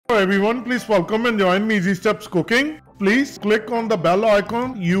Hello everyone, please welcome and join me Easy Steps Cooking. Please click on the bell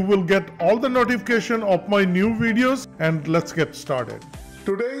icon. You will get all the notification of my new videos, and let's get started.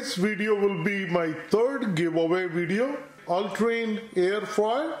 Today's video will be my third giveaway video. ULTREAN air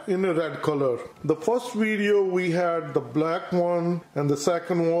fryer in a red color. The first video we had the black one, and the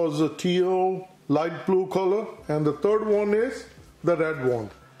second was a teal light blue color, and the third one is the red one.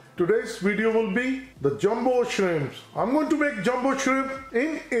 Today's video will be the jumbo shrimps. I'm going to make jumbo shrimp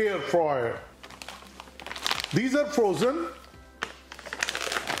in air fryer. These are frozen.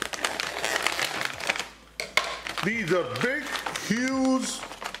 These are big, huge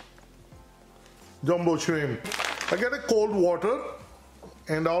jumbo shrimp. I get a cold water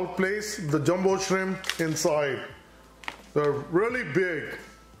and I'll place the jumbo shrimp inside. They're really big.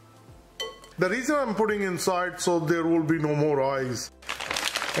 The reason I'm putting inside so there will be no more eyes.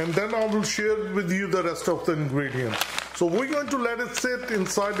 And then I will share with you the rest of the ingredients. So we're going to let it sit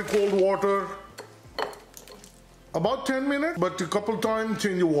inside the cold water about 10 minutes, but a couple times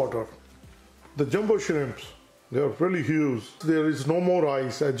change the water. The jumbo shrimps, they are really huge. There is no more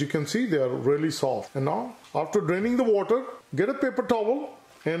ice. As you can see, they are really soft. And now, after draining the water, get a paper towel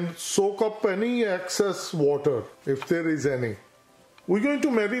and soak up any excess water, if there is any. We're going to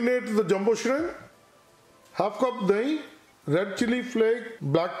marinate the jumbo shrimp. Half cup dahi, red chili flake,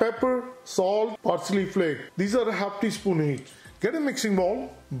 black pepper, salt, parsley flake. These are a half teaspoon each. Get a mixing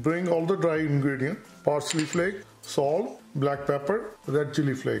bowl, bring all the dry ingredients, parsley flake, salt, black pepper, red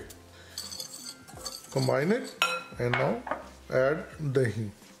chili flake. Combine it and now add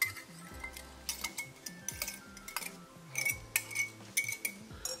dahi.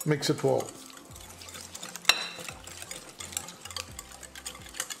 Mix it well.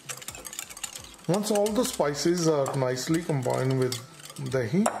 Once all the spices are nicely combined with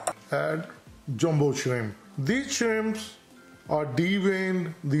dahi, add jumbo shrimp. These shrimps are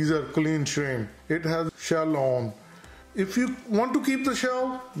deveined. These are clean shrimp. It has shell on. If you want to keep the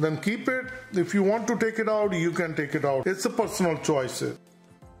shell, then keep it. If you want to take it out, you can take it out. It's a personal choice.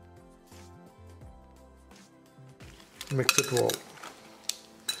 Mix it well.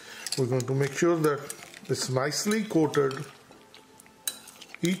 We're going to make sure that it's nicely coated,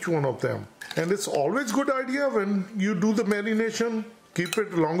 each one of them. And it's always a good idea when you do the marination, keep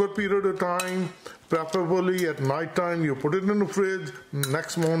it a longer period of time, preferably at night time. You put it in the fridge,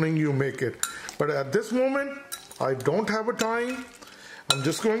 next morning you make it. But at this moment, I don't have a time. I'm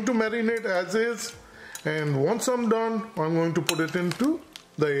just going to marinate as is. And once I'm done, I'm going to put it into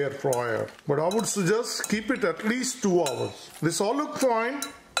the air fryer. But I would suggest keep it at least 2 hours. This all looks fine.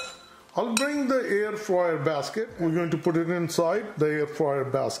 I'll bring the air fryer basket. We're going to put it inside the air fryer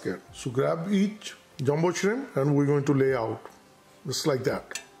basket. So grab each jumbo shrimp and we're going to lay out just like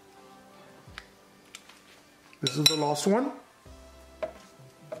that. This is the last one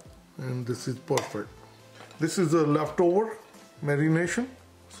and this is perfect. This is the leftover marination,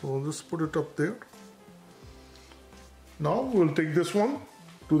 so just put it up there. Now we'll take this one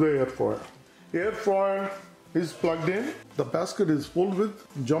to the air fryer. Air fryer is plugged in. The basket is full with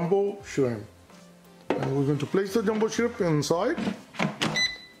jumbo shrimp. And we're going to place the jumbo shrimp inside.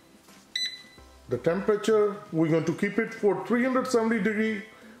 The temperature, we're going to keep it for 370 degrees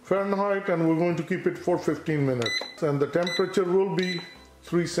Fahrenheit and we're going to keep it for 15 minutes. And the temperature will be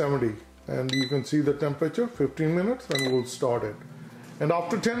 370. And you can see the temperature, 15 minutes, and we'll start it. And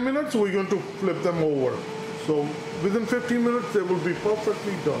after 10 minutes, we're going to flip them over. So within 15 minutes, they will be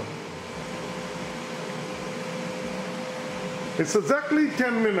perfectly done. It's exactly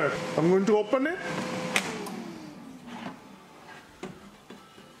 10 minutes. I'm going to open it.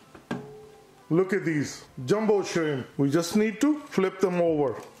 Look at these jumbo shrimp. We just need to flip them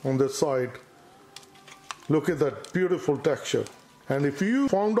over on the side. Look at that beautiful texture. And if you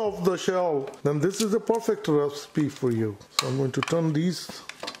found off the shell, then this is a perfect recipe for you. So I'm going to turn these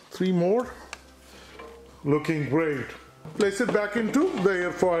 3 more. Looking great. Place it back into the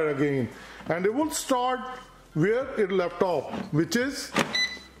air fryer again. And it will start where it left off, which is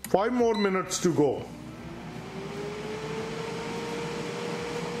 5 more minutes to go.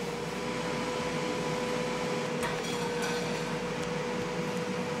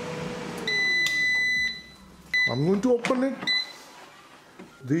 I'm going to open it.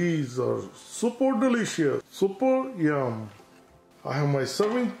 These are super delicious, super yum. I have my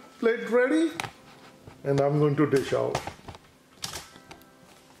serving plate ready and I'm going to dish out.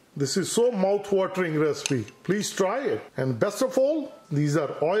 This is so mouth-watering recipe. Please try it. And best of all, these are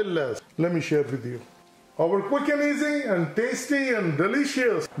oilless. Let me share with you. Our quick and easy and tasty and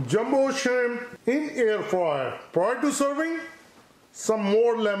delicious jumbo shrimp in air fryer. Prior to serving, some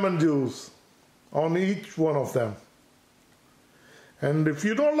more lemon juice on each one of them. And if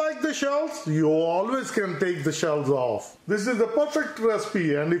you don't like the shells, you always can take the shells off. This is the perfect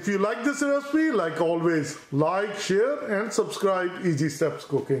recipe, and if you like this recipe, like always, like, share and subscribe Easy Steps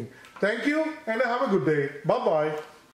Cooking. Thank you and have a good day. Bye-bye.